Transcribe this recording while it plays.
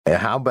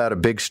how about a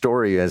big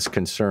story as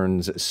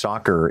concerns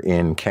soccer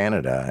in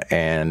Canada?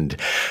 And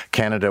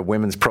Canada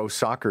Women's Pro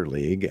Soccer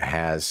League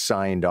has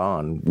signed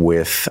on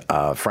with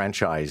a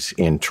franchise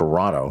in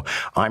Toronto.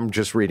 I'm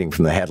just reading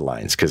from the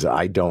headlines because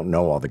I don't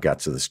know all the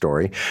guts of the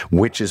story,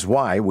 which is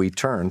why we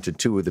turn to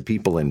two of the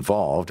people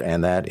involved,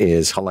 and that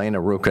is Helena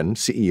Ruken,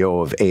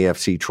 CEO of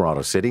AFC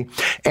Toronto City,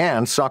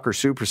 and soccer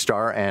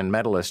superstar and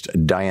medalist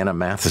Diana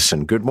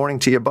Matheson. Good morning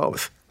to you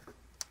both.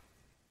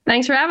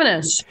 Thanks for having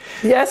us.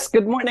 Yes,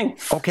 good morning.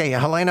 Okay,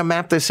 Helena,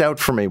 map this out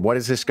for me. What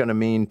is this going to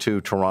mean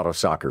to Toronto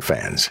soccer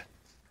fans?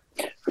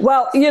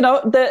 Well,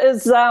 there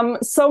is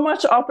so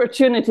much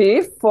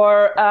opportunity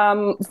for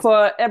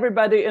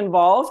everybody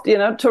involved.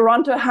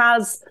 Toronto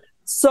has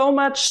so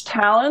much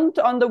talent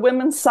on the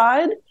women's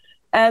side,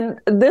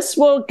 and this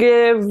will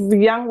give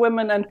young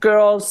women and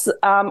girls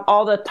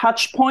all the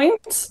touch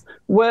points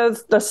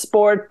with the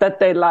sport that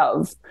they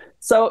love.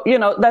 So,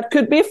 that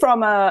could be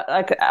from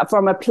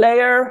a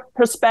player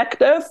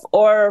perspective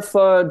or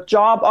for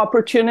job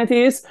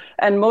opportunities,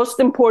 and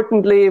most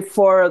importantly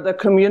for the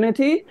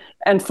community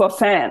and for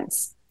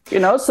fans.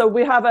 So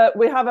we have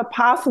a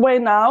pathway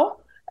now,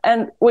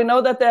 and we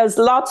know that there's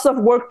lots of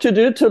work to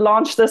do to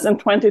launch this in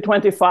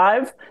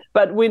 2025,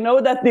 but we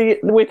know that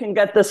we can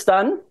get this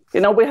done.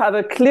 We have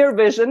a clear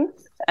vision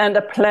and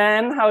a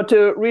plan how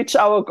to reach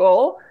our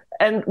goal,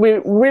 and we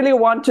really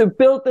want to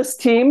build this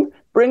team,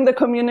 bring the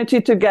community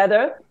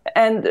together,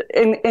 and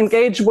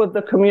engage with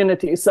the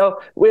community.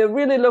 So we're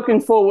really looking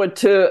forward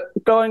to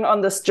going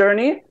on this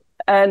journey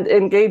and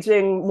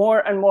engaging more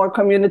and more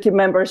community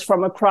members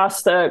from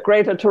across the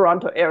Greater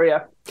Toronto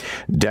area.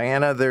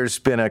 Diana, there's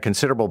been a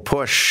considerable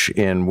push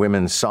in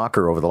women's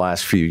soccer over the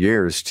last few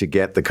years to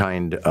get the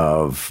kind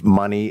of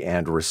money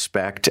and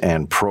respect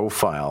and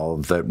profile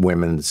that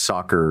women's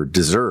soccer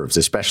deserves,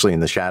 especially in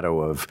the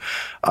shadow of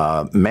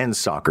men's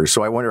soccer.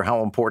 So I wonder,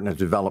 how important a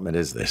development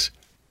is this?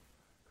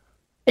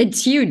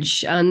 It's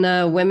huge. On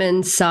the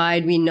women's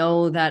side, we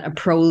know that a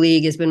pro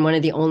league has been one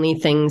of the only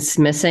things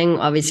missing.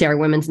 Obviously, our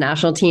women's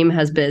national team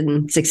has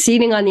been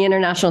succeeding on the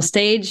international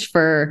stage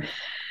for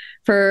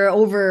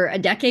over a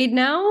decade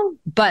now.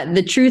 But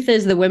the truth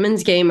is the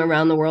women's game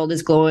around the world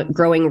is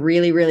growing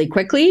really, really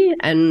quickly.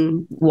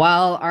 And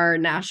while our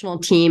national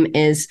team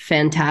is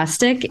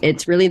fantastic,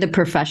 it's really the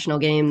professional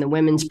game, the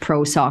women's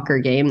pro soccer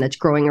game that's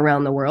growing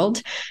around the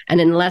world. And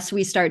unless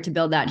we start to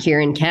build that here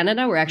in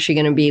Canada, we're actually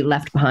going to be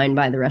left behind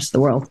by the rest of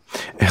the world.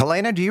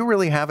 Helena, do you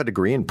really have a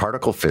degree in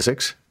particle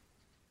physics?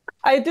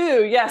 I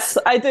do. Yes,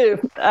 I do.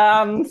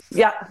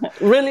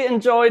 Really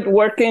enjoyed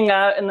working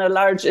in a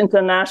large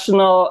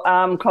international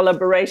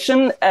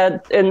collaboration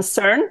in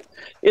CERN.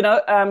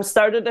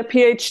 Started a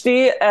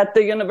PhD at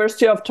the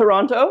University of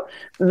Toronto,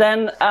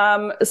 then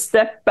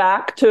stepped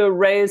back to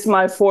raise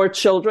my 4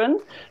 children.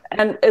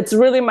 And it's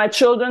really my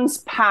children's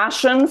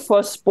passion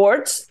for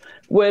sports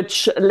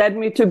which led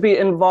me to be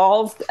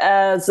involved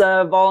as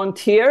a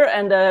volunteer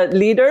and a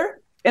leader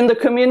in the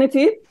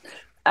community.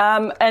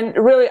 And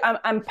really,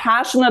 I'm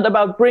passionate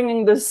about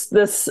bringing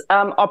this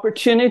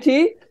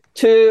opportunity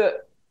to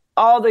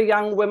all the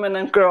young women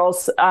and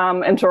girls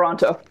in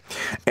Toronto.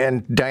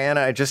 And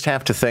Diana, I just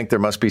have to think there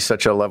must be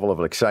such a level of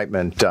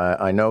excitement.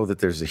 I know that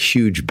there's a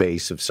huge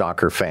base of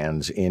soccer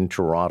fans in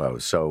Toronto,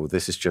 so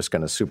this is just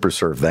going to super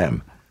serve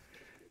them.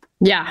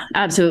 Yeah,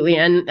 absolutely.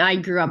 And I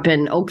grew up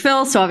in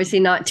Oakville, so obviously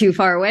not too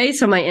far away.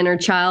 So my inner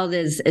child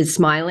is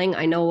smiling.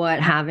 I know what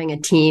having a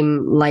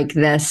team like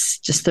this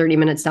just 30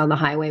 minutes down the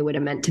highway would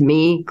have meant to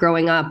me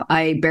growing up.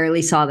 I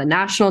barely saw the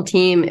national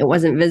team. It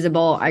wasn't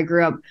visible. I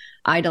grew up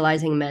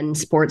idolizing men's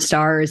sports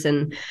stars,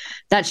 and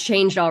that's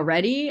changed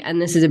already.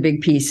 And this is a big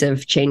piece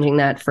of changing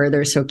that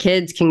further. So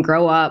kids can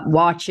grow up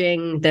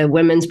watching the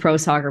women's pro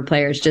soccer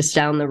players just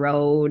down the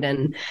road.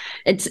 And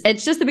it's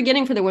just the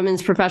beginning for the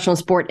women's professional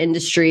sport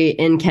industry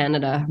in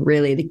Canada,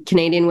 really. The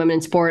Canadian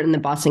Women's Sport and the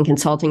Boston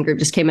Consulting Group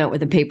just came out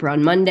with a paper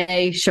on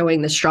Monday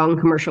showing the strong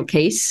commercial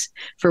case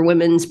for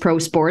women's pro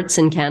sports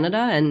in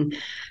Canada. And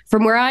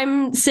from where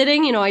I'm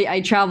sitting,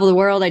 I travel the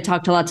world. I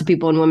talk to lots of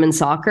people in women's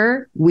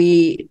soccer.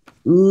 We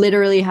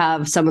literally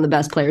have some of the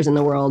best players in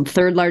the world,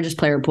 3rd largest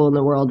player pool in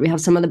the world. We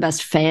have some of the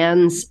best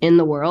fans in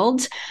the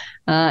world.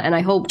 And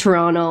I hope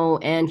Toronto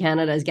and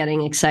Canada is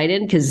getting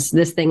excited because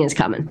this thing is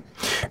coming.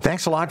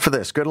 Thanks a lot for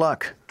this. Good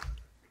luck.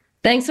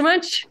 Thanks so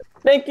much.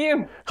 Thank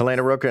you.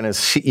 Helena Ruken is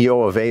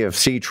CEO of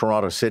AFC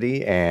Toronto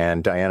City,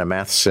 and Diana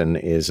Matheson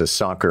is a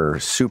soccer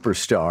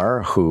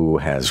superstar who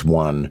has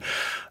won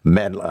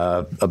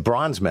a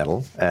bronze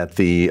medal at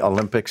the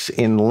Olympics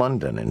in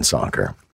London in soccer.